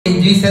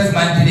in Jesus'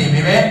 mighty name.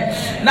 Amen.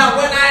 Now,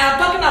 when I am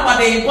talking about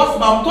the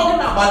impossible, I'm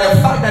talking about the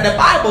fact that the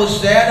Bible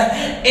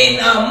said in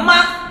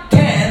Mark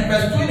 10,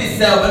 verse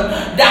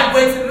 27, that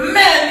with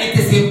men it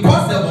is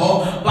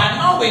impossible, but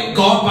not with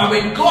God. But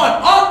with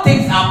God, all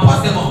things are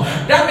possible.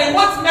 That means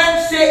what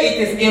men say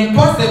it is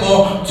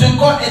impossible, to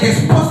God it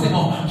is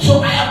possible.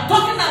 So I am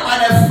talking about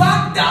the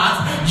fact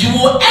that you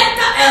will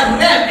enter a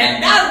realm,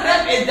 and that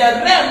realm is the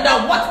realm that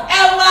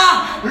whatever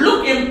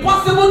look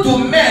impossible to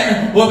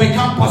men will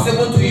become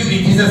possible to you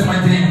in Jesus'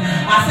 mighty name.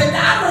 I said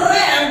that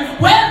realm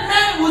where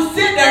men will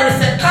say there is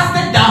a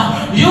casting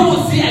down, you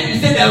will see and you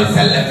say there is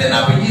a lifting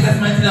up in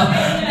Jesus' mighty name.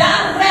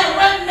 That realm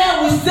where men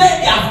will say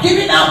they have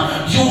given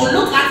up, you will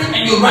look at it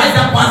and you rise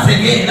up once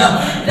again.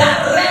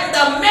 That realm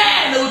the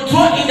man will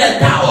throw in the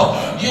tower,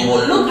 you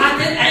will look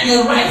at it and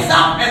you rise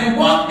up and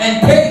walk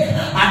and take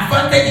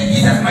advantage in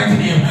Jesus'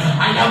 mighty name.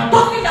 I am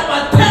talking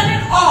about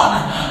turning on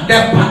the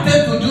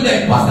pattern to do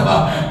the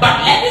impossible.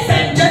 But ladies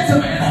and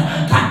gentlemen,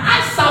 can I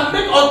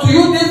submit unto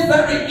you this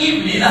very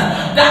evening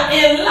that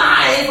in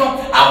life,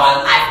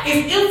 our life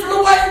is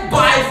influenced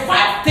by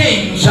 5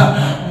 things.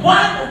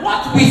 1,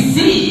 what we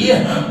see.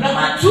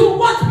 Number 2,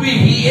 what we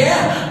hear.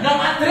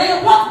 Number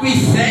 3, what we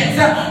sense.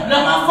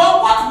 Number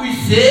 4, what we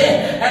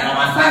say. And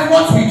number 5,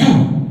 what we do.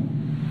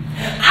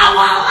 Our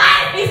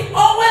life is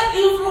always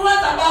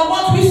influenced about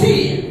what we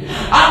see,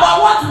 about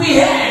what we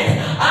heard,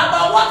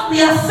 about what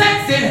we are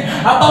sensing,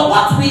 about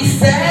what we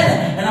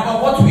said, and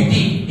about what we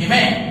did.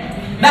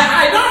 Amen. Now,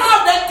 I don't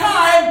have the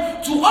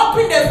time to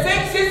open the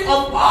faces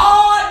of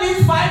all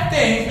these 5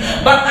 things,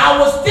 but I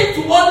will stick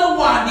to only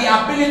one, the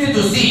ability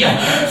to see.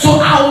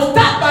 So I will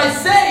start by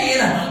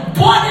saying,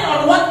 building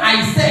on what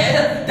I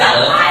said, that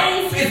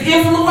life is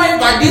influenced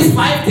by these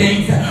 5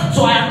 things.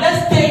 So I am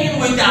just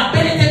staying with the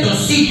ability to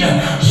see.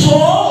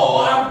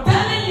 So I'm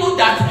telling you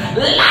that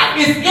life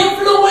is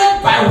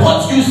influenced by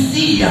what you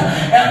see.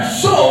 And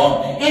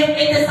so if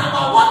it is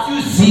about what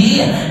you see,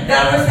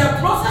 there is a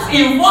process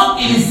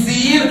involved in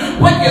seeing,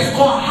 which is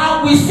called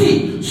how we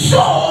see.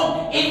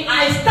 So if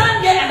I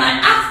stand here and I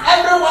ask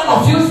every one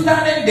of you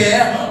standing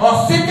there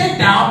or sitting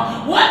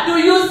down, what do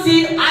you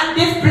see at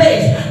this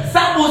place?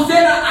 Some will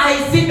say that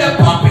I see the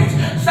puppet.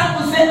 Some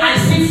will say I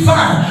see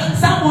fan.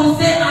 Some will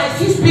say I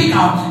see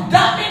speaker.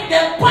 That means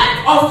the point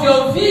of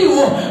your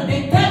view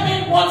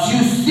determines what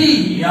you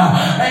see.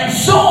 And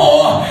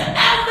so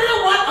every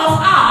one of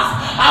us,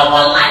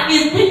 our life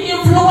is being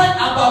influenced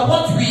about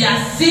what we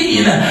are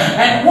seeing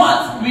and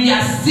what we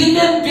are seeing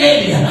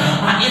daily.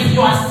 And if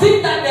you are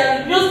seeing that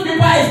the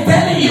newspaper is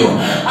telling you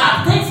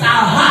things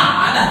are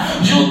hard,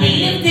 you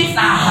believe things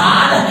are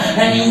hard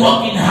and you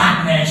walk in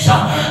hardness.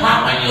 And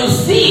when you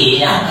see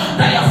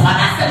that your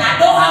father said I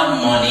don't have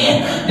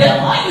money, the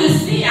more you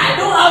see I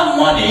don't have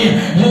money,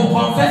 you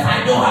confess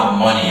I don't have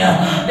money.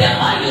 The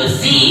more you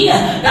see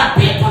that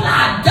people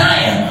are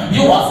dying,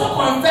 you also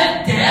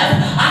confess death.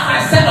 As I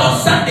said on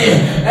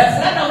Sunday, a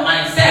friend of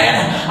mine said,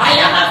 I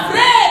am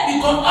afraid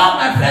because all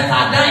my friends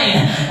are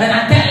dying. And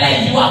I tell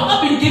you, you have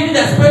not been given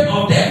the spirit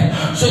of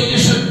death, so you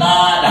should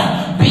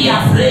not be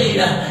afraid.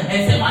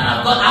 And say, man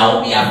of God, I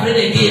won't be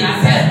afraid again. I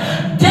said,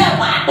 the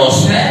Bible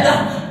said,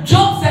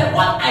 Job said,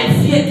 what I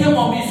fear came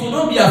on me, so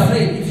don't be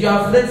afraid. If you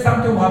are afraid,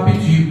 something will happen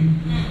to you.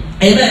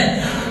 Amen.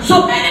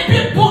 So many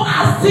people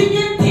are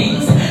singing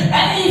things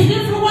and it's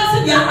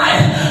influencing their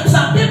life.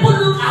 Some people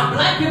look at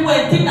blind people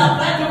and think that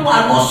blind people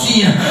are not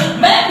seeing.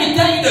 Let me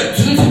tell you the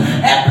truth.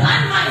 A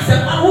blind man is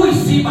a man who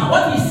is seeing, but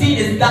what he's seeing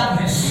is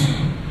darkness.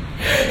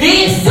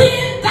 He is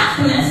seeing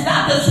darkness.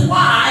 That is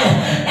why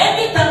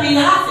anytime he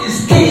has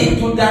his cane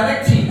to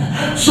direct him.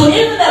 So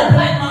even a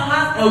blind man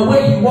has a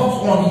way he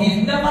walks on.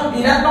 He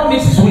has not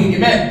missed his way.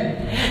 Amen.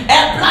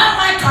 A blind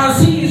man can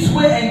see his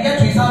way and get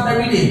to his house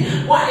every day.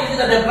 Why is it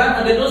that the blind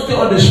man, they don't stay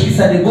on the streets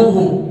and they go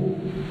home?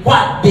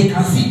 What? They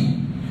can see.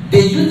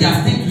 They use their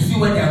stick to see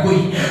where they are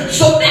going.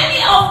 So many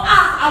of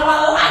us,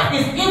 our life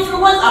is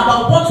influenced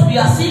about what we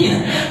are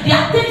seeing. There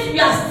are things we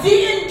are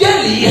seeing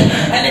daily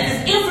and it is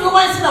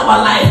influencing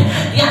our life.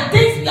 There are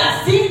things we are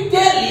seeing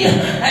daily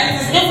and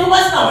it is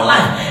influencing our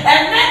life. And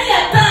many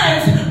a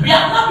times we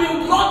have not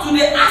been brought to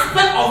the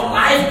aspect of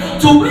life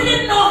to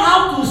really know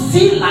how to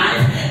see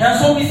life. And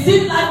so we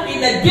see life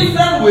in a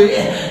different way,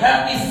 and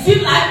we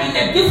see life in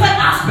a different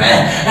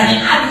aspect,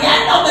 and at the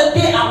end of the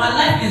day, our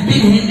life is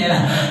being hindered.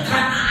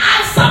 Can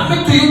I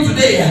submit to you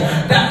today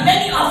that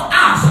many of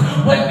us,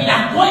 when we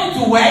are going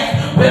to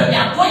work, when we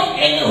are going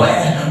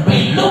anywhere,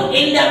 we look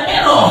in the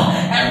mirror,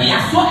 and we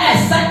are so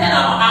excited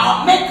about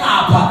our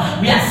makeup,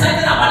 we are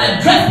excited about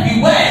the dress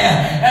we wear,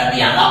 and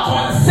we are not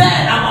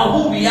concerned about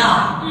who we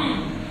are.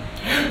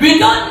 We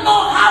don't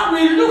know how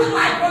we look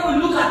like when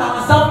we look at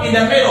ourselves in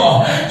the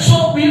mirror.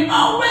 So we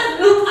always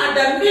look at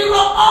the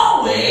mirror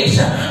always,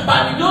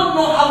 but we don't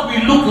know how we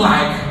look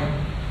like.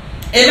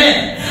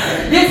 Amen.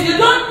 If you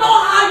don't know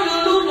how you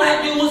look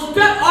like, you will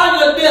spend all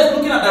your days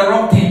looking at the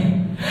wrong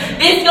thing.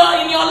 If you're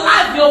in your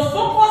life, you're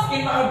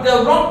focused on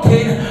the wrong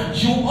thing,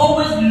 you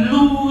always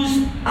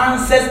lose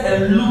answers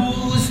and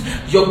lose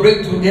your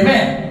breakthrough.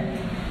 Amen.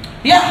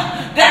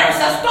 Yeah, there is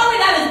a story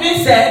that is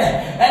being said,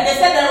 and they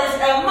said there is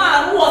a man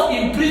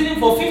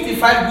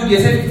 55 good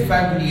years.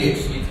 55 good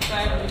years.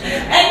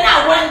 And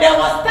now when there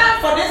was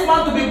time for this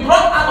man to be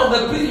brought out of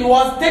the prison, he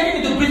was taken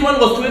into prison when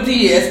he was 20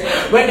 years.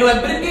 When they were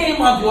bringing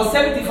him out, he was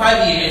 75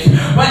 years.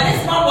 When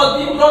this man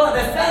was being brought out,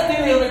 the first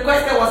thing he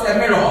requested was a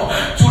mirror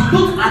to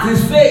look at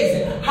his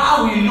face,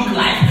 how he looked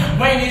like.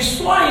 When he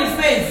saw his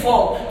face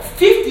for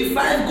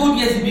 55 good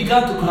years, he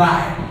began to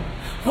cry.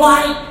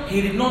 Why?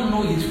 He did not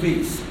know his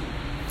face.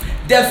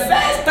 The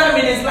first time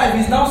in his life,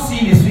 he's now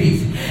seeing his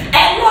face.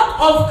 A lot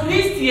of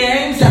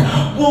Christians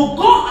will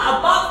go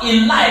about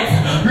in life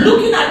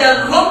looking at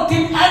the wrong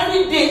thing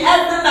every day,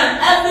 every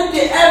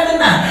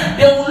night.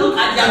 They will look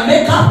at their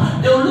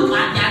makeup, they will look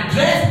at their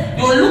dress,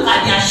 they will look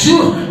at their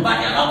shoe, but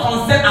they are not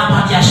concerned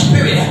about their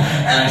spirit.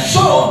 And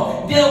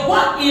so they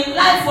walk in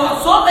life for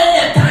so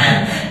many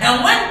times,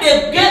 and when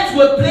they get to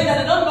a place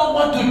that they don't know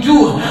what to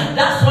do,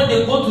 that's when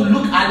they go to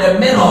look at the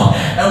mirror.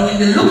 And when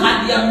they look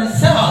at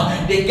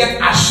themselves, they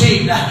get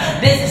ashamed.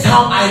 This is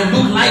how I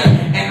look like,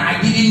 and I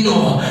didn't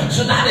know.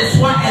 So that is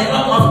why a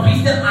lot of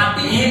Christians are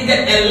being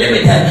hindered and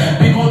limited,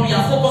 because we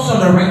are focused on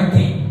the right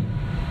thing.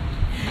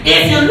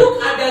 If you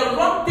look at the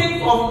wrong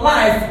thing of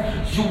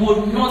life, you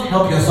will not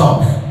help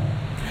yourself.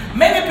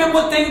 Many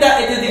people think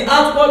that it is the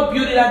outward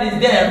beauty that is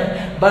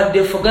there, but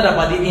they forget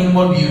about the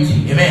inward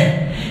beauty.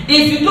 Amen.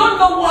 If you don't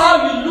know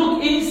how you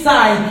look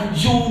inside,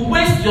 you will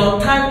waste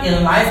your time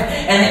in life,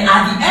 and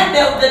at the end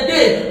of the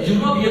day, you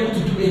will not be able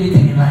to do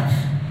anything in life.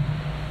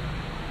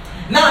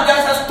 Now,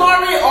 there's a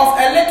story of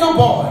a little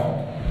boy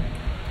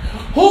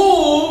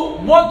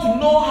who wants to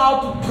know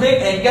how to pray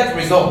and get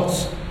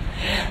results.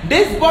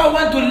 This boy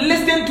went to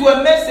listen to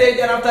a message,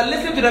 and after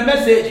listening to the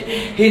message,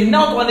 he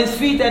knelt on his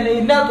feet and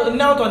he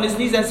knelt on his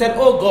knees and said,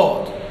 "Oh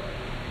God,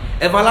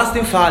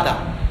 everlasting Father,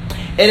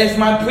 it is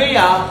my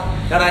prayer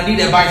that I need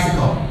a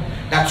bicycle.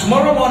 That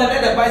tomorrow morning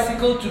let the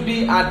bicycle to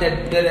be at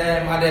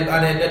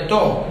the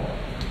door."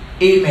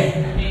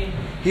 Amen.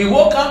 He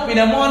woke up in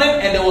the morning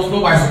and there was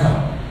no bicycle.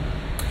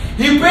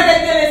 He prayed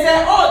again and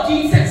said, "Oh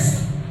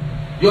Jesus,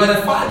 you are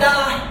the Father,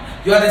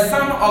 you are the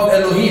Son of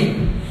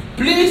Elohim.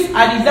 Please,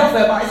 I deserve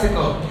a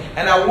bicycle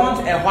and I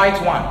want a white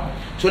one.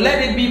 So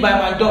let it be by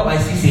my door by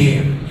 6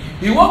 a.m.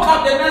 He woke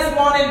up the next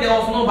morning, there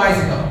was no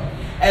bicycle.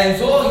 And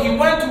so he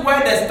went to where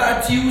the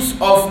statues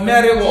of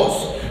Mary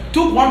was,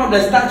 took one of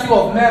the statues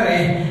of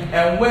Mary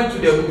and went to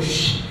the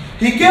bush.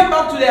 He came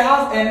back to the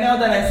house and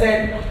knelt down and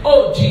said,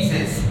 "Oh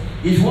Jesus,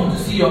 if you want to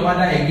see your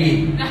mother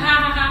again,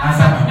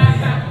 answer my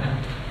prayer."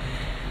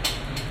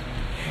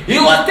 He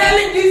was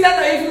telling Jesus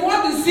that if you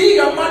want to see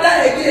your mother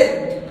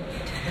again,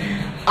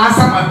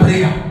 answer my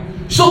prayer.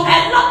 So a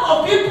lot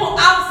of people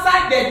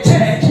outside the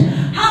church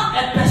have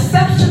a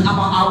perception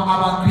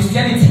about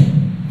Christianity.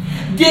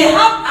 They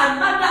have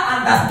another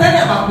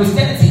understanding about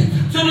Christianity.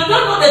 So they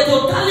don't know the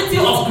totality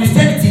of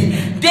Christianity.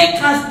 They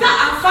can start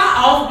afar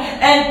off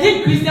and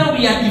think Christian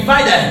we are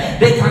divided.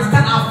 They can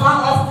start afar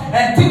off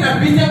and think that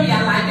Christian we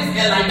are like this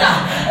and like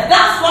that.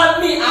 That's why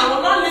I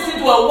will not listen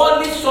to a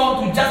worldly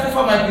song to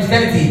justify my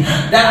Christianity.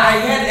 That I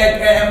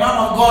heard a man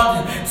of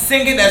God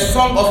singing a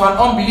song of an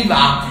unbeliever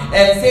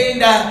and saying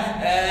that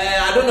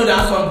I don't know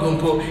that song.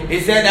 He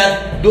said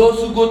that those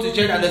who go to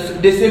church and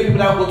the same people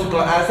that go to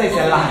club, I say it's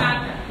a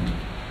lie.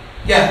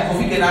 Yeah,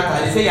 Kofi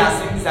Kenata. They say you are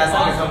singing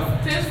something.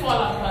 Things fall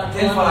apart.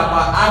 Things fall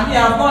apart. I mean,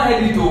 I've not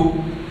heard it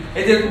too.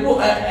 It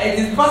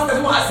is pastors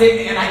who are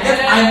saying, and I get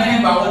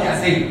angry by what they are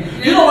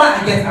saying. You know why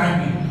I get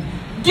angry?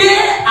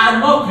 They are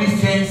not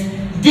Christians.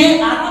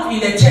 They are not in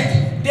the church.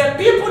 The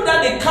people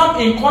that they come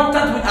in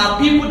contact with are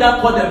people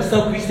that call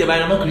themselves Christians,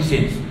 but are not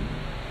Christians.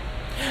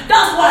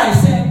 That's why I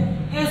said,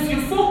 if you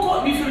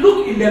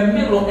look in the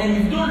mirror and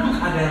you don't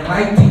look at the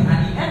right thing,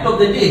 at the end of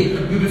the day,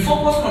 you'll be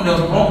focused on the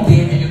wrong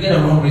thing and you get the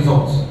wrong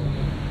results.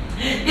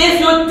 If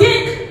you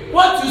think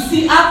what you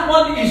see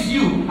outwardly is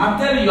you, I'm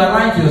telling you, are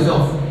lying to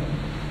yourself.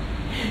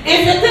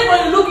 If you think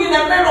when you look in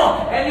the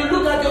mirror and you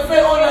look at your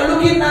face, oh, you're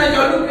looking nice,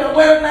 you're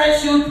wearing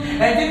nice shoes,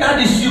 and think that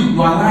is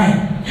you are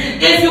lying.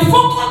 If you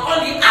focus on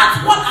the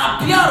outward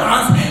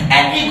appearance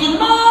and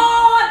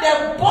ignore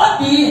the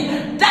body,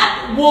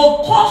 that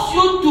will cause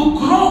you to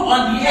grow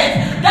on the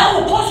earth. That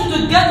will cause you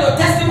to get your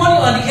testimony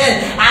on the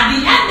earth. At the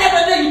end of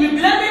the day, you'll be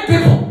blaming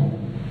people.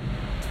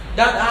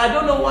 That I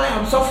don't know why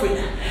I'm suffering.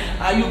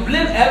 You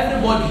blame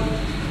everybody,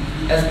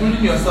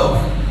 excluding yourself.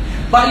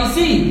 But you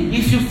see,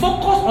 if you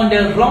focus on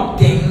the wrong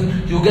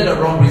thing, you get a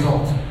wrong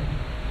result.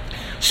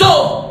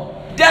 So,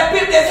 they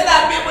say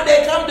that people,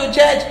 they come to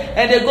church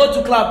and they go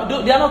to club.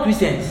 They are not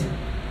Christians.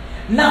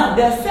 Now,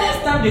 the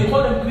first time they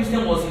called them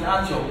Christian was in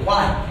Antioch.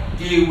 Why?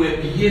 They were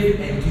behaving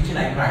and teaching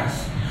like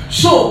Christ.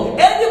 So,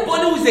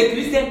 anybody who is a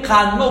Christian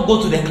cannot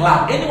go to the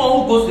club. Anyone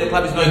who goes to the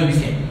club is not a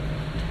Christian.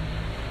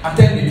 I'm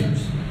telling you the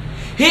truth.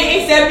 He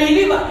is a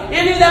believer.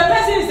 If the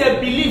person is a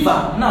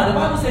believer, now the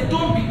Bible says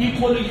don't be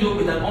equally yoked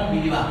with an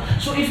unbeliever.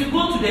 So if you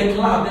go to the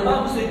club, the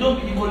Bible says don't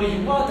be equally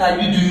yoked. What are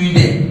you doing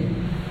there?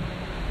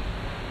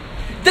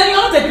 Then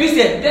you're not a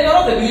Christian. Then you're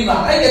not a believer.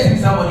 Are you getting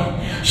somebody?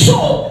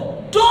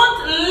 So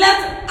don't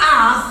let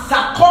us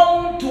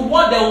succumb to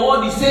what the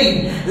world is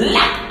saying.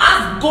 Let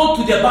us go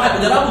to the Bible.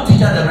 The Bible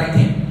teaches us the right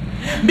thing.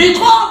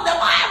 Because the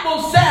Bible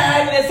Bible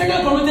said in the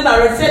 2 Corinthians,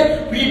 I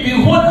said, we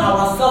behold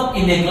ourselves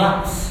in a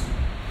glass.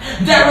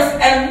 There is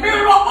a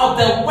mirror of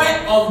the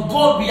word of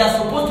God we are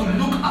supposed to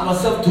look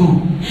ourselves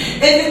through.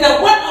 It is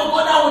the word of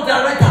God that will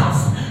direct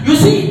us. You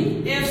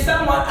see, if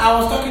someone, I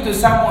was talking to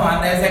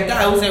someone, there's a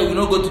guy who said we will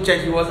not go to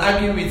church. He was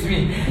arguing with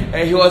me.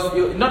 He was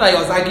not that he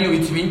was arguing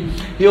with me.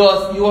 He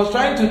was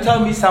trying to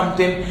tell me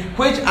something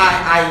which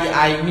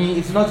I mean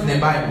it's not in the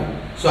Bible,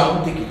 so I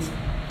won't take it.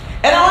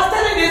 And I was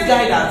telling this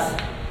guy that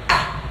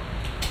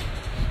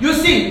you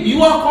see,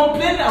 you are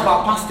complaining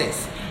about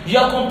pastors, you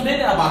are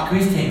complaining about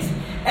Christians,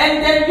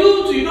 and then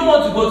you don't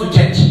want to go to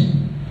church.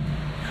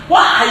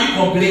 Why are you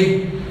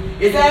complaining?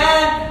 He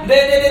said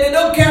they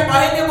don't care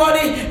about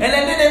anybody. And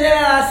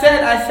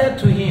then I said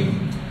to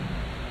him,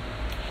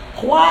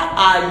 why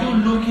are you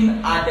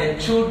looking at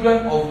the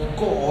children of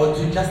God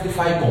to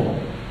justify God?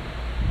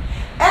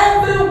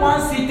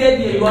 Everyone seated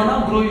here, you are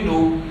not growing,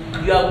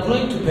 you are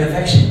growing to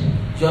perfection.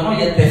 You are not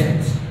yet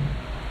perfect.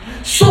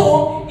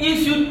 So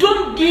if you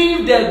don't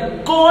give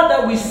the God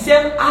that we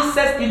serve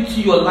access into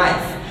your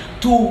life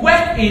to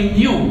work in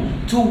you,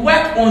 to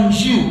work on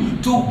you,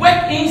 to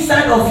work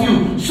inside of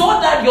you, so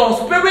that your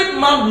spirit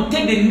man will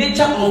take the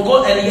nature of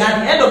God, and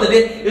at the end of the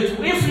day, it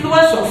will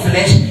influence your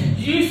flesh.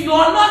 If you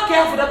are not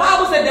careful, the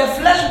Bible said the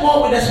flesh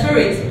war with the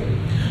spirit.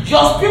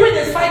 Your spirit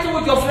is fighting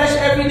with your flesh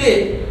every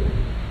day.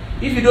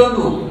 If you don't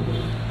know,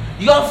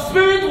 your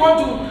spirit want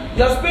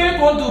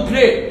to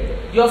pray,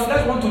 your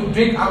flesh want to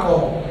drink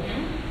alcohol.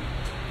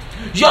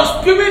 Your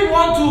spirit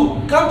want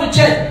to come to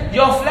church,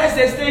 your flesh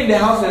they stay in the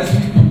house and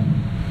sleep.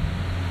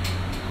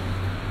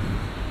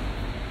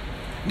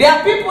 There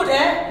are people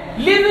there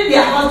leaving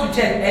their house to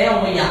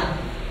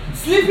church,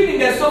 sleeping in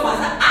the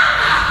sofa.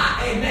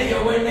 And then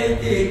you're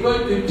Wednesday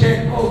going to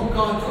church. Oh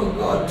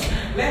God,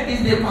 let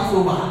this day pass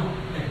over.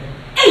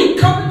 Hey,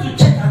 coming to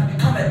church has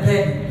become a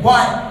burden.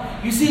 Why?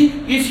 You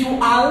see, if you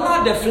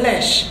allow the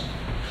flesh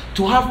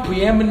to have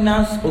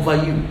preeminence over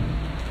you,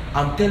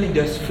 I'm telling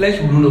you, the flesh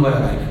will rule over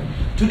your life.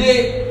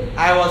 Today,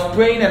 I was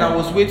praying and I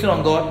was waiting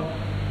on God,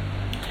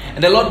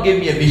 and the Lord gave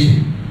me a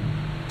vision.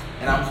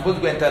 And I'm supposed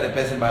to go and tell the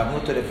person, but I'm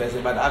not to the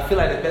person. But I feel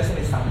like the person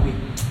is some way.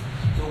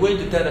 So going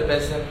to tell the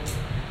person,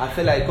 I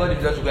feel like God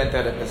is just to go and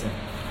tell the person.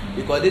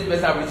 Because this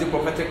person has received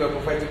prophetic way.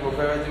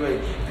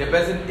 The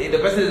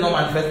person is not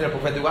manifesting the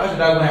prophetic. Why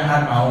should I go and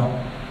have my own?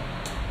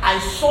 I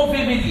saw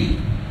vividly.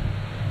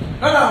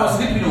 Not that I was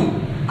sleeping,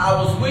 I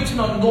was waiting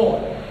on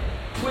God,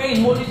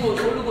 praying, Holy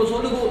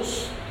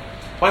Ghost.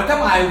 By the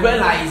time I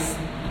realized,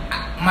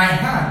 my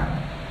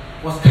hand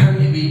was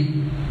carrying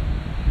me.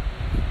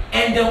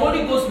 And the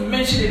Holy Ghost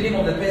mentioned the name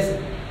of the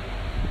person.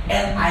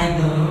 And I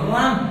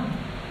ran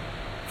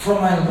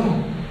from my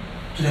room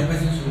to the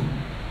person's room.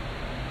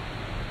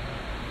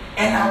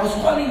 And I was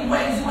calling,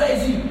 where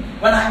is he?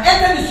 When I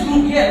entered his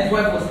room, his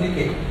wife was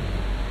naked.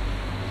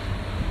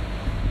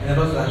 And the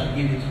Lord said I should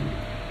give it to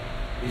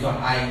you. So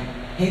I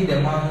hit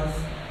the man's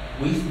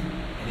waist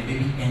and the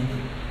baby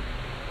entered.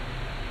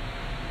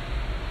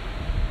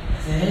 I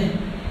said, hey.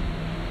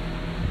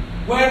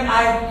 When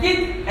I hit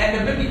and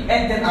the baby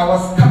entered, I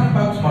was coming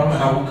back to my room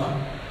and I woke up.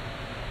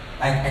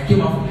 Like I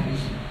came out from the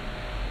vision.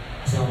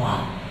 I said,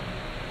 wow.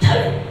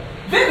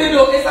 Baby,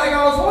 though, it's like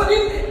I was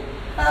holding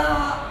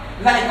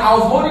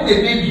the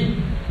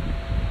baby.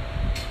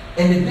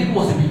 And the baby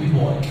was a baby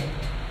boy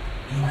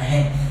in my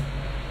hands.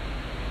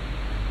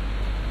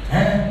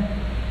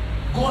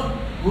 God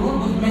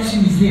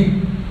mentioned his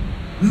name.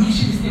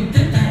 Mentioned his name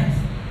 3 times.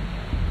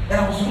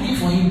 And I was looking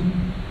for him.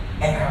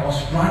 And I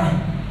was running.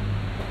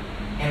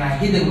 And I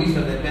hit the waist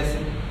of the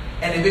person,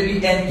 and the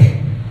baby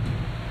entered.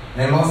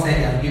 The Lord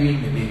said, I'm giving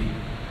him the baby.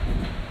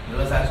 The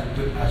Lord said, I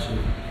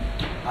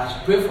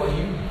should pray for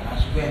him, and I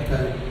should go and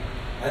tell him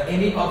that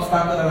any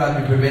obstacle that has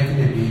been preventing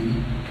the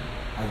baby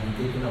has been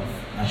taken off.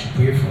 I should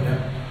pray for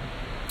them.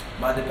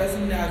 But the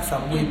person that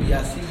some way be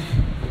as if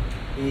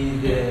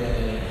is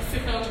the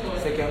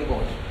second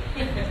God.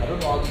 I don't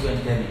know how to go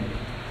and tell him.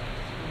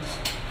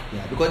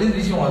 Yeah, because this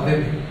vision was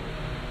baby.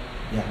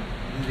 Yeah.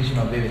 Vision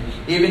of baby.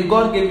 Even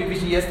God gave me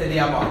vision yesterday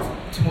about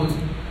Timothy.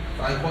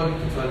 So I called him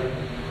to tell him.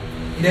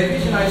 In the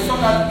vision, I saw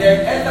that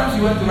every time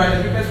you went to write,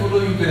 the people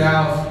follow you to the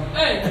house.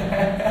 Hey.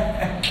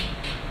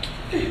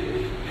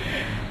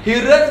 He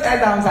wrote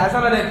Adams. I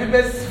saw that the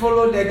people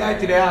followed the guy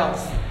to the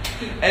house.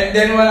 And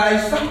then when I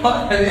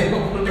saw that they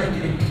followed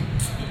him.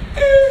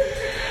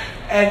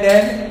 And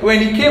then when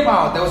he came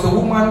out, there was a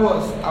woman who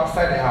was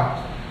outside the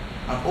house.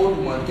 An old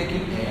woman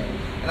taking air.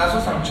 And I saw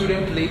some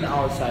children playing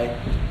outside.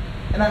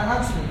 And I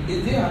asked him,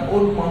 is there an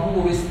old woman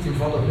who always sits in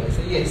front of her? I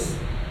said, yes.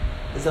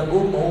 There's an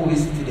old woman who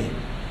always sits there.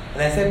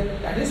 And I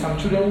said, are there some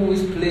children who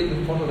always play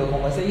in front of the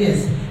home? I said,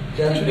 yes.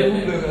 There are children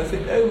who play. I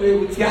said, hey, wait,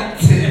 with your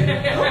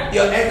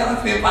exam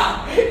paper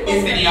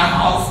is in your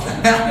house.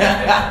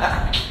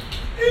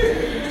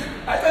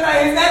 I said,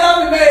 his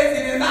exam paper is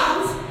in his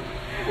house.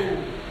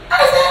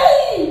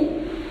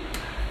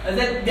 I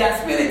said, their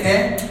spirit,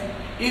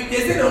 if they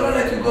say they don't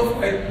let you go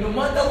for it, no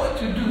matter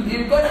what you do,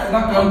 if God has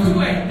not come to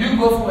you, you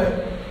go for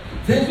it.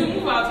 Then you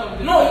move out of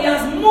the. No, he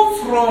has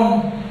moved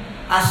from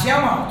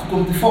Ashama to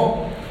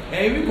Komtifo.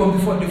 And we come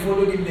before they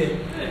followed him there.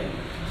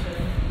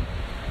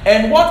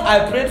 And what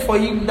I prayed for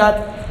him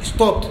that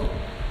stopped,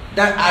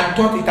 that I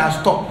thought it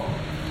had stopped.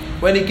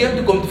 When he came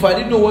to come to, I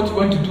didn't know what he's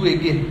going to do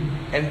again.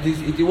 And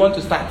he want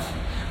to start.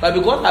 But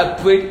because I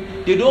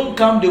prayed, they don't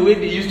come the way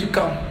they used to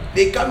come.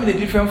 They come in a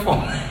different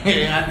form. I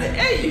said,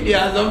 hey, they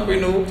are something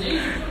new.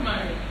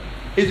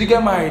 Is he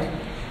get married?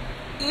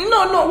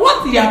 No.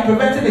 What they are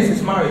preventing is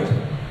his marriage.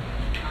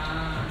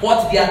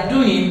 What they are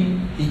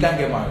doing, he can't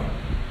get married.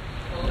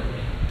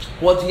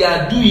 What they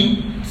are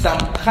doing, some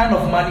kind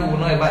of money will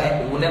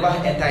never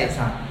enter his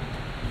hand.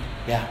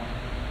 Yeah.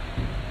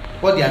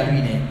 What they are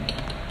doing,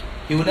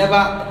 he will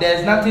never.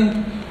 There's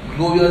nothing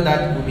glorious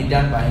that will be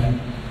done by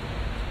him.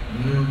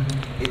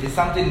 It is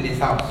something in his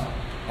house.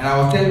 And I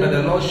was telling that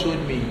the Lord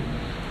showed me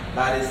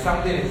that there's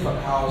something in his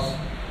house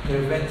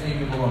preventing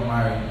people from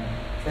marrying.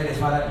 Said his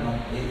father, no.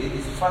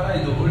 His father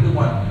is the only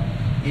one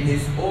in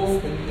his own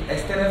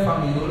extended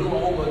family, the only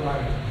one who got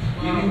married.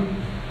 Even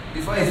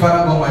before his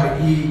father got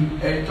married, he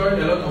enjoyed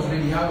a lot of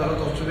money, he had a lot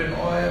of children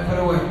all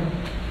everywhere.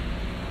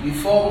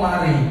 Before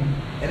marrying,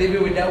 and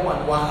even with that one,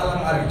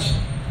 Wahala marriage.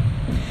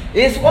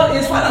 His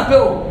father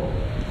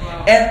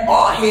paid. And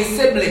all his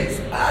siblings,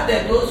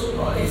 those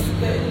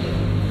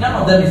none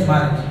of them is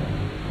married.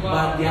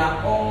 But they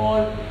are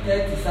all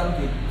 30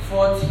 something,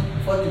 40,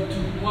 42,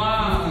 50,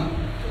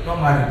 not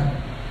married.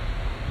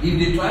 If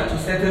they try to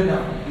settle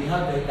down, they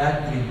have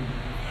that dream.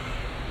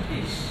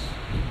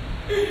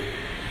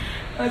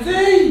 I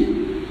say,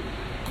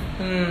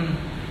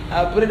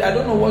 I prayed, I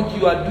don't know what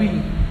you are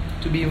doing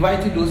to be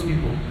inviting those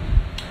people.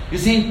 You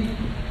see,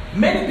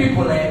 many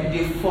people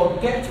they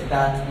forget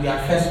that we are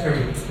first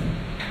spirits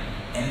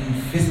and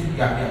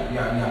we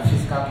are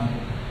physical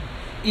people.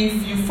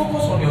 If you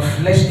focus on your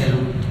flesh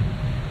alone,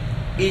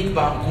 eat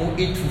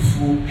bamboo, eat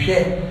fufu,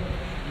 share.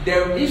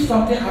 If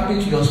something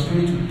happens to your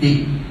spirit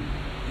today,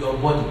 your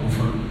body will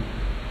follow.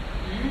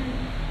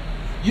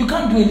 You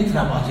can't do anything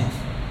about it.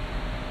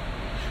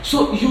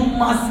 So you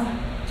must,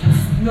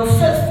 your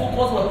first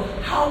focus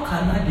on how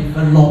can I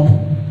develop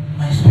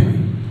my spirit.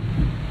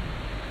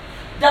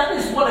 That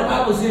is what the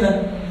Bible says,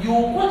 that you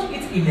watch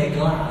it in a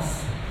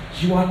glass.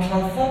 You are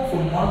transformed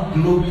from one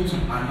glory to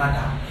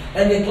another.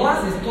 And the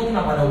glass is talking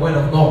about the word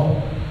of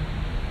God.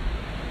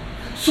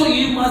 So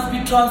you must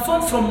be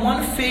transformed from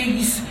one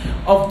phase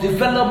of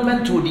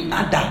development to the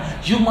other.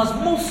 You must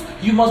move,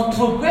 you must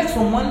progress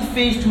from one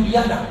phase to the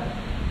other.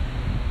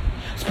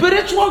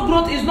 Spiritual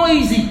growth is not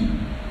easy,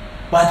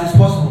 but it's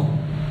possible.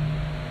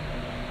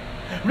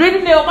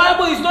 Reading the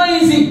Bible is not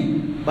easy,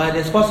 but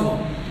it's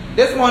possible.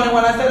 This morning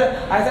when I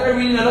started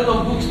reading a lot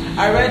of books.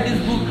 I read this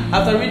book.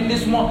 After reading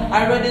this more,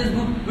 I read this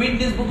book. Reading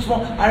this book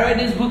more, I read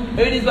this book.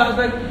 Read this book,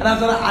 and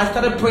I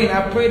started praying.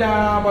 I prayed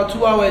about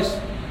 2 hours,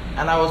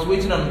 and I was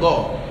waiting on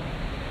God,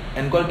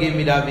 and God gave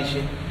me that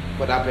vision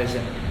for that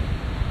person.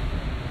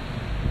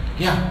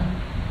 Yeah.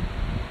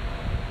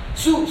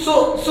 So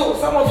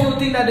some of you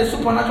think that the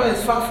supernatural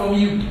is far from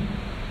you.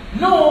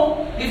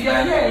 No, if you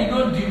are here and you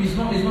don't dream, it's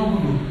not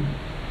good.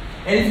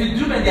 And if you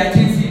dream and they are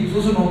chasing, it's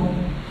also not good.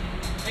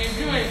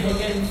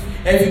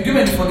 And if you dream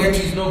and forget,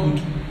 it's not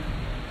good.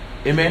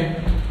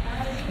 Amen.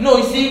 No,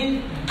 you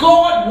see,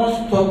 God wants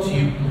to talk to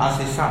you as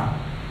a son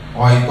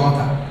or a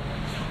daughter.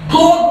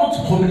 God wants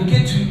to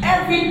communicate to you.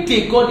 Every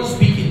day God is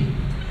speaking.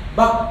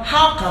 But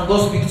how can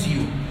God speak to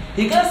you?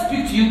 He can't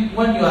speak to you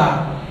when you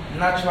are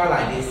natural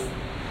like this.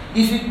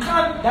 If you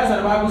can't, that's what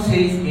the Bible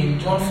says in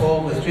John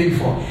 4 verse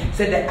 24. It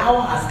said the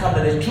hour has come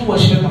that the true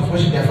worshippers must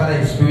worship their Father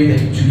in spirit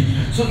and in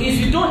truth. So if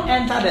you don't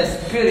enter the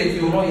spirit,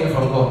 you will not hear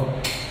from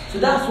God. So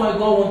that's why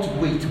God wants to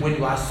wait. When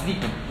you are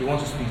sleeping, He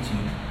wants to speak to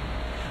you.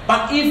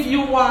 But if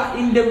you are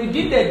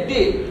within the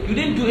day, you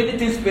didn't do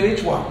anything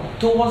spiritual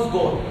towards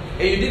God,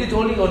 and you did it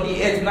only on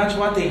the earth,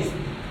 natural things,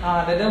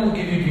 the devil will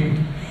give you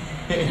dream.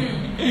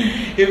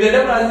 If the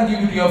devil doesn't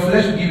give you, your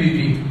flesh will give you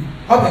dream.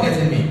 How are you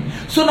getting me?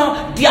 So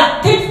now, there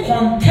are things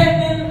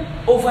contending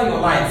over your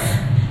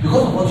life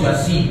because of what you are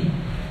seeing.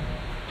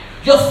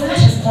 Your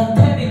flesh is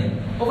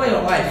contending over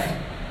your life.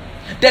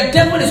 The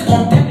devil is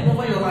contending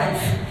over your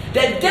life.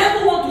 The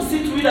devil wants to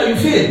see to it that you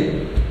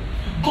fail.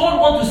 God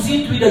wants to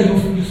see to it that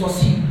you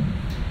succeed.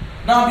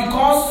 Now,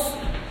 because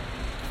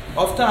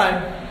of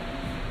time,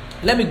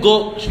 let me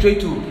go straight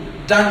to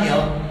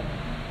Daniel.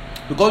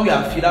 Because we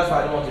are few, that's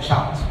why I don't want to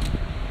shout.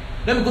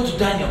 Let me go to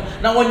Daniel.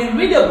 Now, when you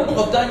read the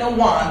book of Daniel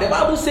 1, the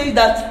Bible says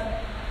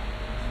that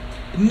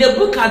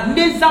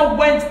Nebuchadnezzar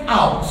went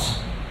out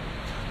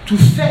to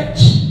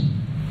fetch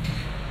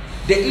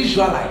the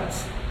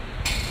Israelites.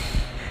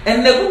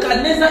 And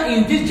Nebuchadnezzar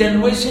in this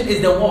generation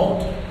is the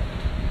world.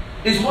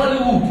 Is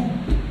Hollywood.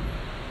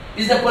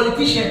 Is the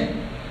politician.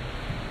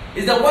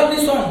 Is the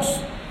worldly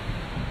songs.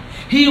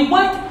 He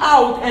went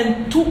out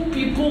and took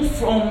people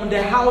from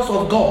the house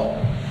of God.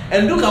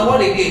 And look at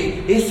what he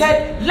did. He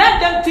said, let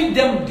them teach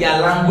them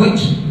their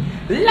language.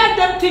 Let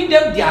them teach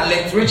them their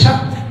literature.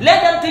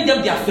 Let them teach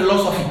them their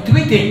philosophy.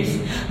 3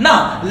 things.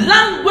 Now,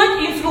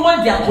 language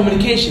influences their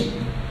communication.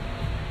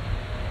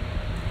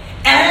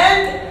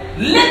 And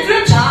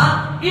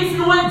literature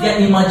influences their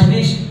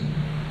imagination.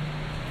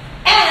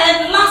 And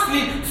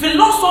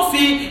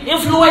we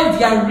influence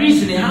their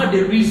reasoning, how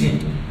they reason.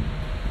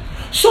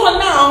 So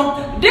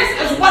now, this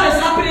is what is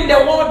happening in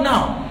the world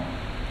now.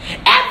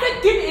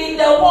 Everything in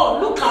the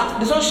world, look at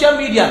the social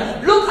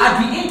media, look at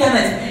the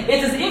internet.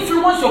 It is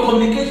influence your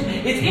communication.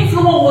 It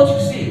influence what you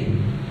say.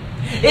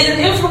 It is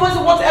influence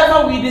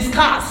whatever we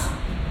discuss.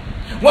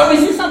 When we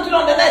see something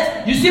on the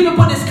net, you see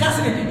people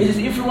discussing it. It is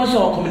influence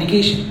our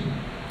communication.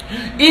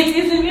 It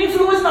is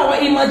influencing our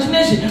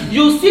imagination.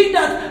 You see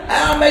that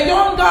I'm a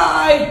young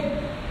guy.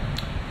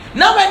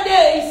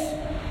 Nowadays,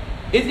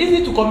 it's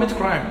easy to commit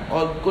crime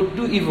or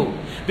do evil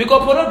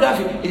because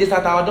pornography is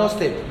at our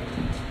doorstep.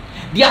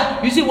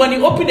 You see, when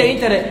you open the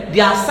internet,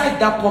 there are sites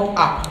that pop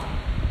up.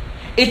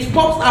 It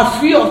pops up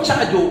free of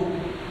charge,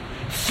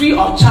 free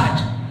of charge.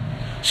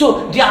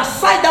 So there are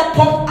sites that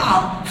pop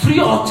up free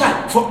of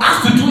charge for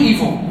us to do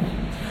evil.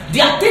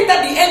 There are things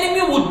that the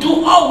enemy will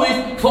do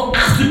always for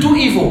us to do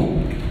evil.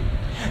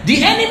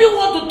 The enemy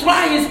wants to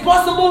try his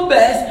possible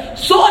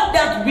best so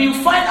that we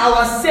find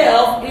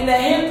ourselves in a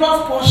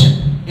hindrance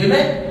portion.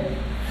 Amen.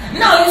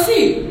 Now you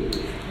see,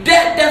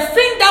 the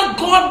thing that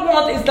God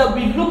wants is that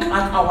we look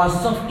at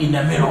ourselves in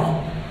the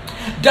mirror.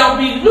 That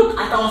we look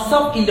at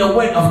ourselves in the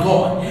Word of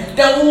God.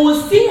 That we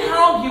will see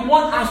how He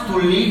wants us to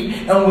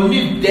live and we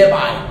live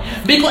thereby.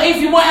 Because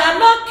if you are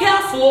not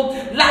careful,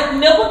 like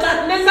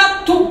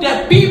Nebuchadnezzar took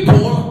the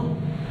people,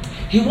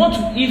 he wants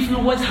to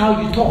influence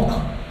how you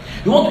talk.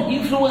 He wants to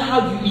influence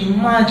how you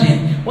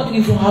imagine. Want to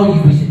influence how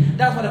you reason.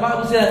 That's what the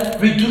Bible says.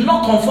 We do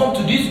not conform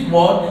to this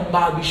world,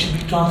 but we should be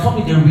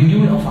transformed in the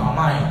renewing of our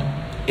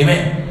mind.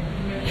 Amen.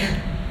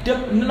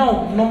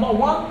 Number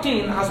one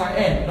thing as I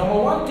end. Number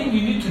one thing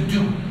you need to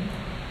do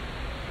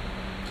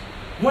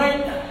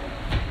when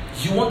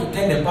you want to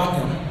turn the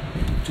pattern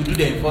to do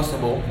the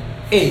impossible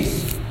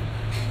is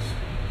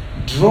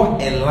draw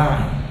a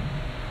line.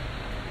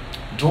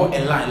 Draw a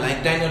line,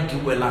 like Daniel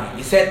drew a line.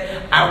 He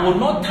said, I will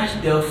not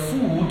touch the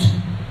food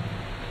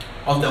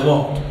of the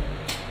world.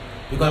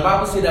 Because the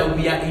Bible says that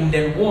we are in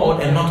the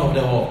world and not of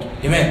the world.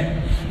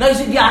 Amen. Now you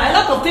see, there are a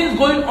lot of things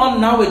going on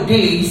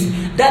nowadays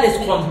that is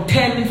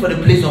contending for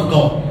the place of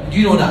God. Do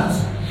you know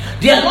that?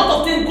 There are a lot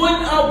of things going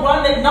on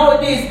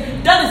nowadays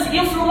that is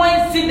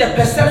influencing the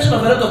perception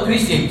of a lot of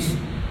Christians.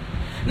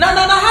 Now,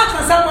 how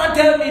can someone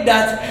tell me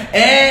that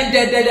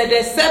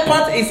the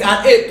serpent is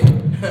an ape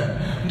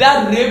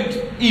that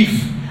raped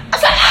Eve? I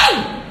said, hey!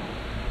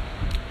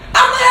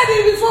 I've not heard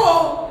it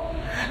before.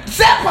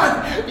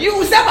 Serpent,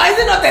 is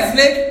it not a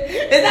snake?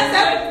 Is that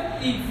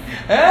serpent?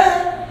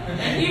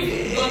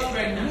 Eve got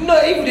pregnant. No,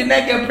 Eve did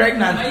not get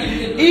pregnant.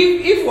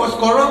 Eve was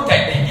corrupted.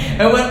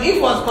 And when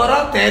Eve was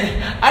corrupted,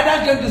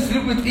 Adam came to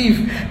sleep with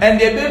Eve. And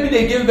the baby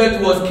they gave birth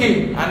to was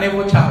Cain, an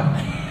evil child.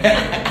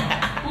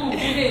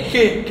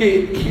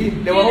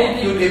 Cain. They were all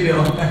killed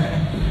Abel.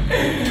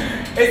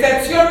 It's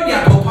a theory they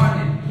are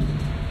propounding.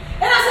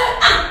 And I said,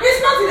 it's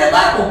not in the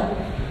Bible.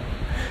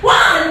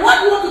 Why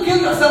do you want to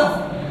kill yourself?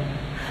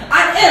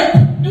 An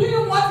ape, do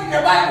you want in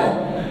the Bible?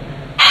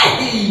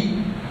 Hey!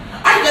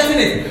 Are you getting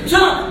it? So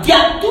now, they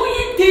are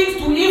doing things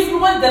to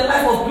influence the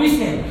life of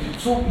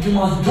Christians. So you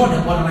must draw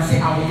the border. I say,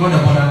 I will draw the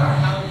border.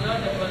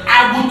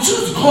 I will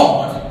choose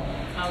God.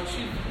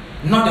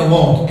 Not the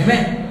world.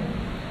 Amen.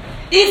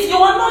 If you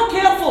are not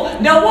careful,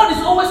 the world is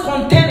always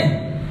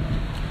contending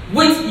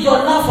with your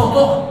love for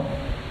God.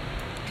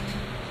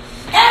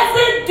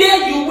 Every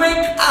day you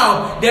wake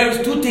up, there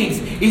is two things.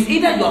 It's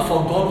either you are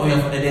for God or you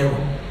are for the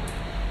devil.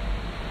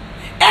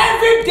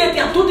 Every day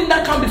there are two things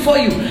that come before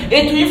you.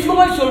 It will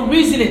influence your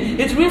reasoning.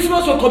 It will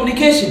influence your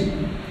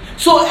communication.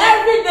 So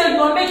every day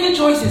you are making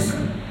choices.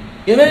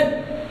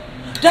 Amen?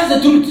 That's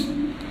the truth.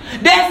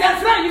 There's a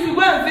friend, if you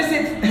go and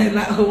visit,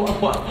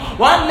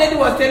 one lady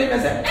was telling me, I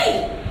said,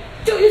 hey,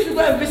 if you go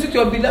and visit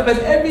your beloved,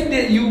 every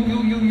day you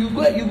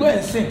go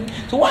and sing.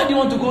 So why do you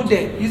want to go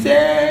there? He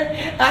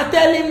said, I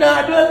tell him, no,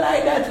 I don't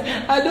like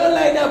that. I don't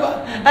like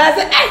that. And I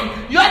said,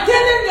 hey, you are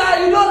telling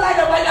me you don't like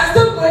that, but you are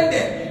still going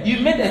there. You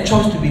made a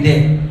choice to be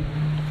there.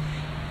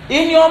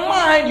 In your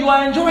mind, you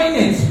are enjoying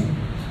it.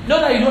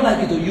 Not that you don't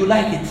like it, you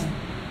like it.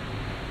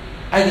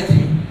 I get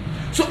it.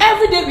 So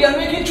every day we are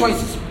making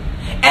choices.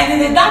 And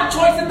it is that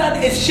choice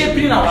that is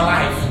shaping our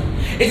life.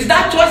 It is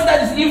that choice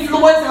that is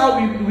influencing how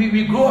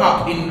we grow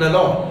up in the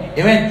Lord.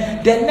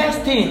 Amen. The next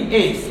thing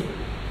is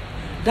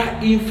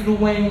that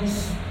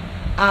influence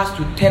us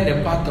to turn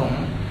the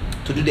pattern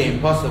to do the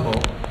impossible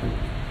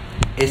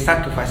is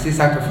sacrifice. Say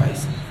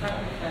sacrifice.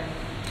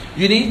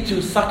 You need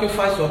to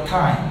sacrifice your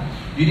time.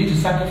 You need to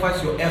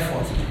sacrifice your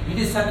effort. You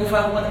need to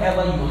sacrifice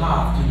whatever you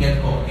have to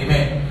get God.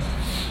 Amen.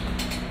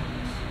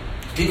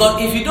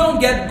 Because if you don't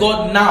get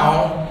God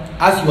now,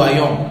 as you are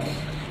young,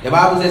 the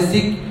Bible says,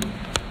 seek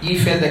ye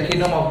first the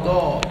kingdom of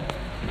God,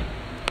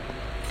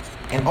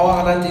 and all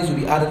other things will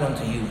be added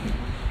unto you.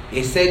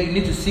 It said you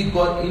need to seek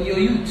God in your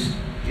youth.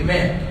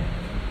 Amen.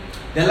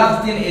 The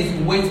last thing is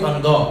wait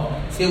on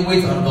God. Say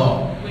wait on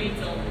God. Wait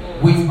on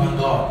God. Wait on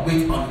God.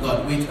 Wait on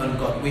God. Wait on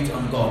God. Wait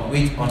on God.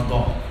 Wait on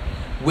God.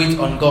 Wait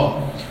on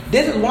God.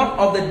 This is one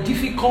of the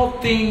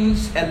difficult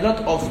things a lot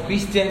of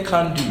Christians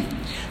can't do.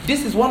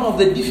 This is one of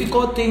the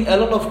difficult things a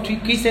lot of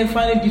Christians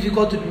find it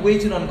difficult to be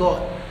waiting on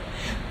God.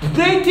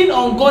 Waiting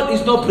on God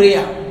is not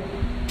prayer.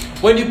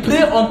 When you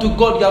pray unto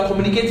God, you are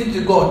communicating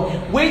to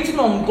God. Waiting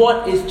on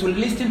God is to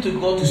listen to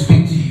God to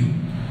speak to you.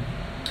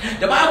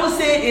 The Bible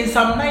says in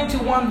Psalm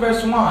 91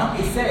 verse 1,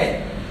 it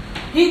said,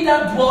 he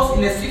that dwells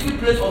in the secret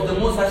place of the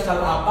Most High shall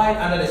abide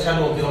under the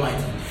shadow of the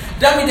Almighty.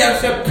 That means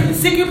there's a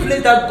secret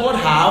place that God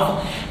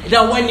have,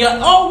 that when you're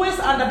always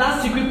under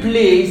that secret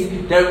place,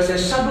 there is a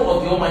shadow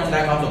of the Almighty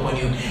that comes upon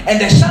you.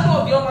 And the shadow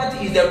of the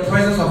Almighty is the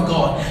presence of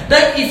God.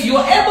 That if you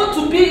are able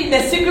to be in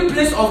the secret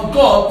place of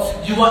God,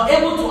 you are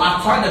able to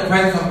attract the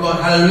presence of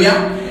God.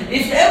 Hallelujah.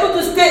 If you're able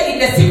to stay in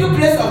the secret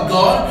place of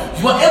God,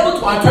 you are able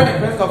to attract the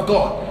presence of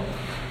God.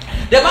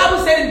 The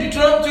Bible said in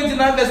Deuteronomy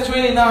 29 verse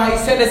 29, it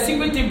said the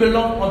secret thing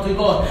belongs unto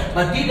God,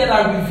 but they that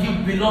are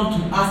revealed belong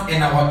to us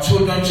and our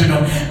children.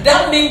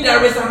 That means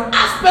there is an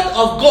aspect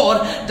of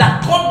God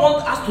that God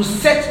wants us to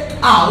set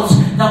out,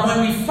 that when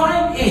we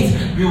find it,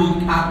 we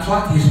will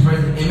attract His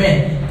presence.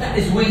 Amen. That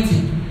is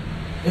waiting.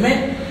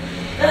 Amen.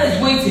 That is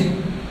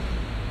waiting.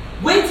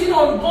 Waiting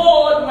on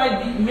God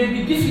may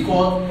be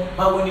difficult,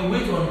 but when you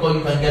wait on God,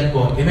 you can get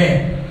God.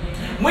 Amen.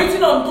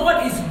 Waiting on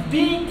God is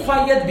being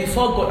quiet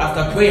before God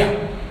after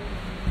prayer.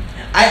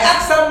 I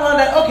asked someone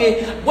that,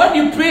 okay, when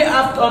you pray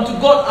unto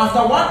God,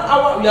 after 1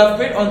 hour you have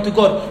prayed unto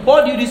God,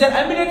 what do you do? He said,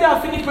 immediately I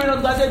finished praying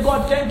unto God, I said,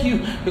 God, thank you,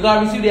 because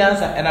I received the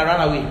answer, and I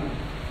ran away. And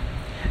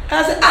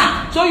I said,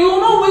 so you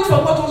will not wait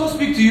for God to also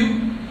speak to you?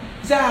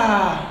 He said,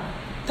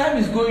 time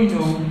is going,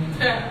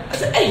 I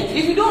said, hey,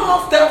 if you don't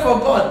have time for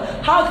God,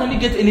 how can you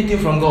get anything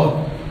from God?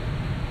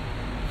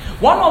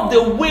 One of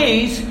the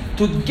ways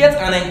to get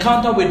an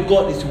encounter with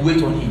God is to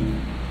wait on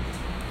Him.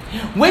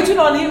 Waiting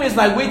on Him is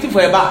like waiting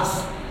for a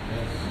bus.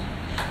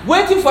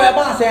 Waiting for a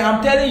bus, and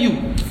I'm telling you,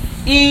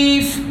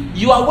 if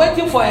you are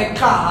waiting for a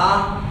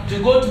car to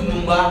go to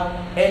Nunga,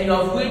 and you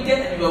have waited,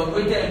 and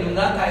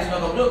Nunga car is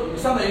not going,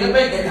 somebody you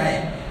better get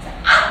tired.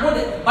 But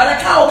the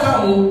car will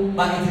come,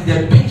 but it is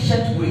the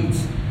patient wait.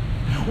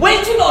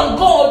 Waiting on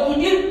God, you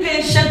need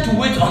patience to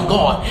wait on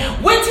God.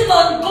 Waiting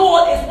on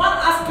God is one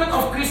aspect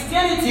of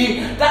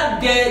Christianity that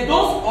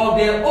those of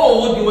the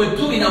old they were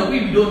doing and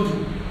we don't do.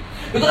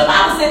 Because the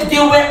Bible said they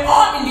were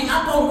all in the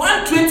upper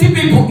 120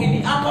 people in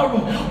the upper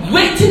room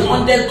waiting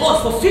on their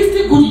God for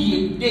 50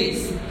 good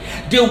days.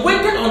 They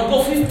waited on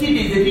God 50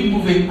 days, they didn't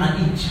move an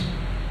inch.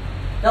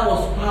 That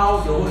was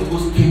how the Holy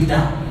Ghost came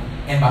down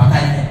and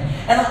baptized them.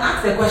 And I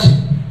asked the question,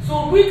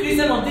 so we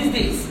Christians on these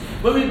days,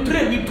 when we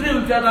pray, we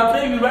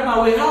run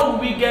away, how will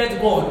we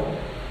get God?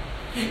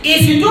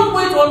 If you don't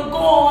wait on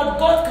God,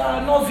 God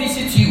cannot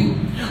visit you.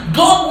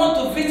 God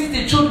wants to visit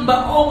the children,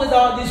 but always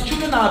these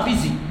children are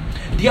busy.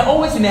 They are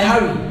always in a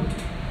hurry.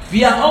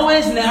 We are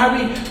always in a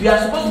hurry. We are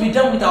supposed to be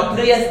done with our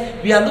prayers.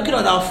 We are looking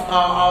at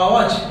our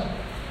watch.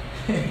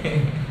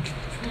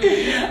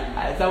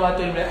 Someone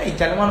told me, hey,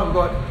 child, man of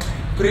God,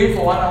 pray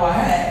for 1 hour.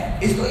 Hey,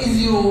 it's not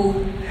easy.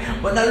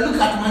 But I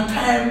look at my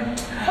time.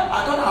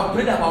 I thought I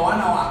prayed about 1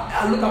 hour.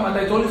 I look at my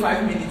time, it's only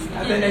 5 minutes.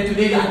 I said,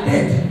 today you are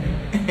dead.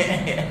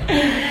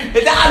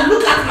 I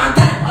look at my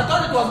time. I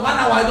thought it was 1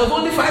 hour. It was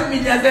only 5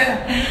 minutes. I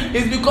said,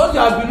 it's because you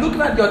have been looking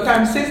at your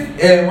time since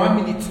 1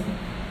 minute.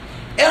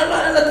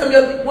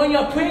 When you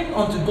are praying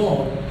unto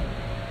God,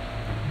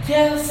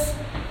 just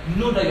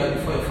know that you are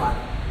before your Father.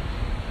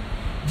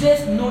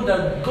 Just know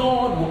that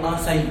God will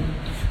answer you.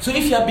 So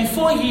if you are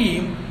before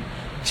Him,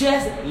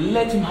 just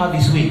let Him have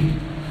His way.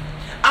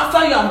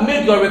 After you have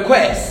made your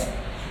request,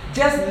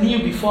 just kneel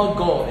before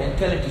God and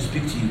tell Him to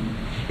speak to you.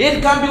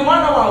 It can be 1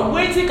 hour.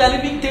 Waiting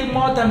can even take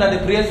more time than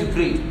the prayers you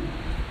prayed.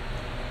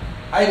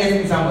 Are you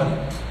getting somebody?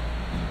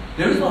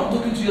 The reason I'm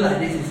talking to you like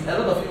this is a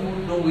lot of people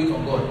don't wait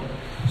on God.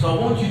 So I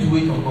want you to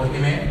wait on God.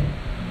 Amen.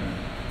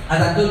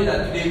 As I told you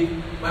that today,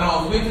 when I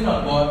was waiting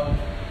on God,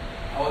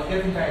 I was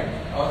getting tired.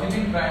 I was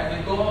even crying. I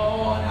said,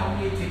 God,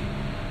 I'm waiting.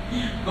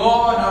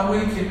 God, I'm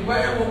waiting.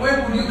 When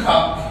will you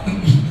come?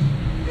 Waiting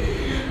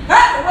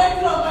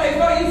on God is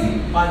not easy.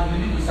 But you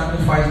need to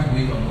sacrifice to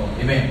wait on God.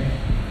 Amen.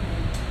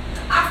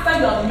 After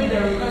you have made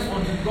a request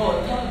unto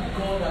God, tell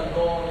God that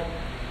God,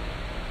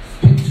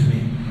 speak to me.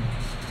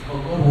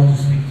 Because God wants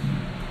to speak to you.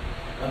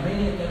 But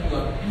many times you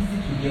are busy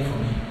to hear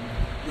from me.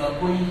 You are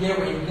going here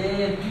and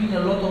there, doing a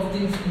lot of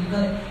things. But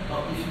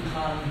if you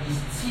can be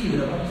still,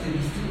 the Bible says, be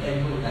still and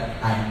know that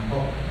I am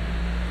God.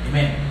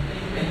 Amen.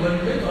 And when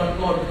you wait on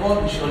God, God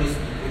will surely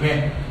speak.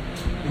 Amen.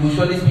 He will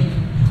surely speak.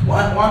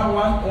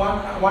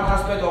 One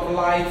aspect of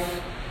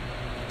life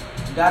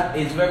that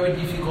is very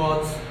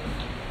difficult,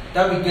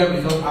 that we get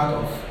results out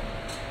of,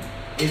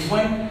 is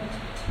when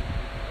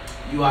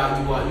you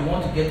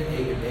want to get a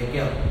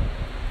girl.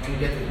 When you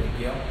get a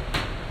girl,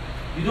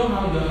 you don't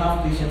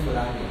have patience for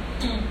that girl.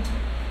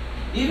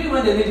 Even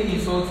when the lady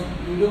insults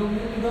you, you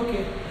don't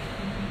care.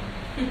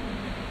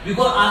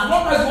 Because as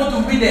long as you want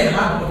to win the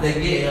heart of the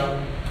girl,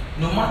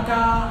 no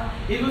matter,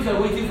 even if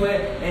you're waiting for her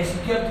and she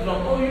kept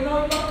long, oh, you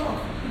don't talk.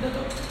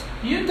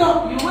 You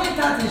talk, you wait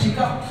until she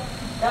comes.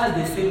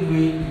 That's the same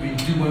way we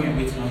do when we're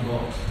waiting on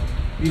God.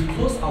 We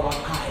close our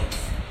eyes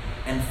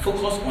and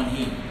focus on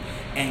Him.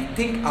 and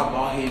think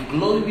about His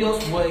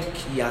glorious work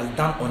He has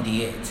done on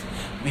the earth.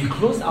 We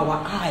close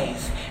our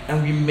eyes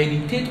and we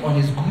meditate on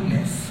His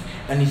goodness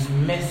and His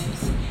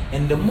mercies.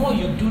 And the more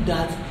you do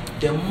that,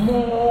 the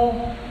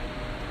more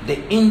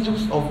the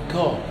angels of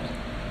God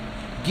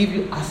give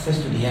you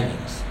access to the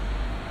heavens.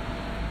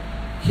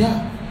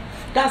 Yeah.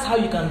 That's how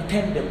you can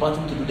turn the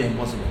button to do the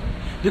impossible.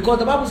 Because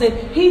the Bible says,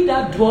 he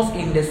that dwells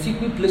in the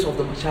secret place of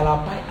the shall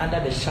abide under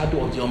the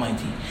shadow of the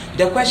Almighty.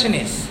 The question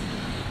is,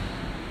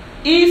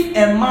 if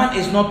a man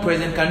is not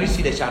present, can you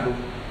see the shadow?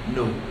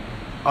 No.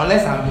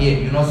 Unless I'm here,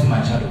 you not see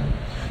my shadow.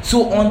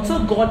 So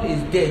until God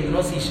is there, you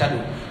not see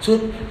shadow. So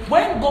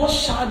when God's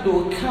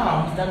shadow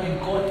comes, that means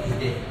God is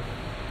there.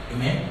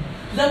 Amen.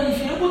 That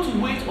means if you're able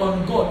to wait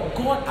on God,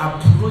 God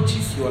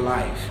approaches your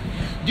life.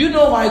 Do you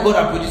know why God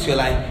approaches your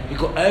life?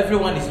 Because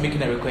everyone is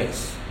making a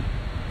request.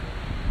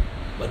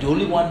 But the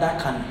only one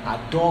that can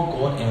adore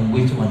God and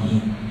wait on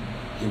Him,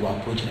 He will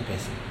approach the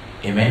person.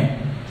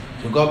 Amen.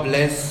 So God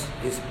bless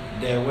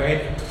the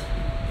word.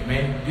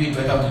 Amen. Do it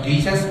better to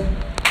Jesus.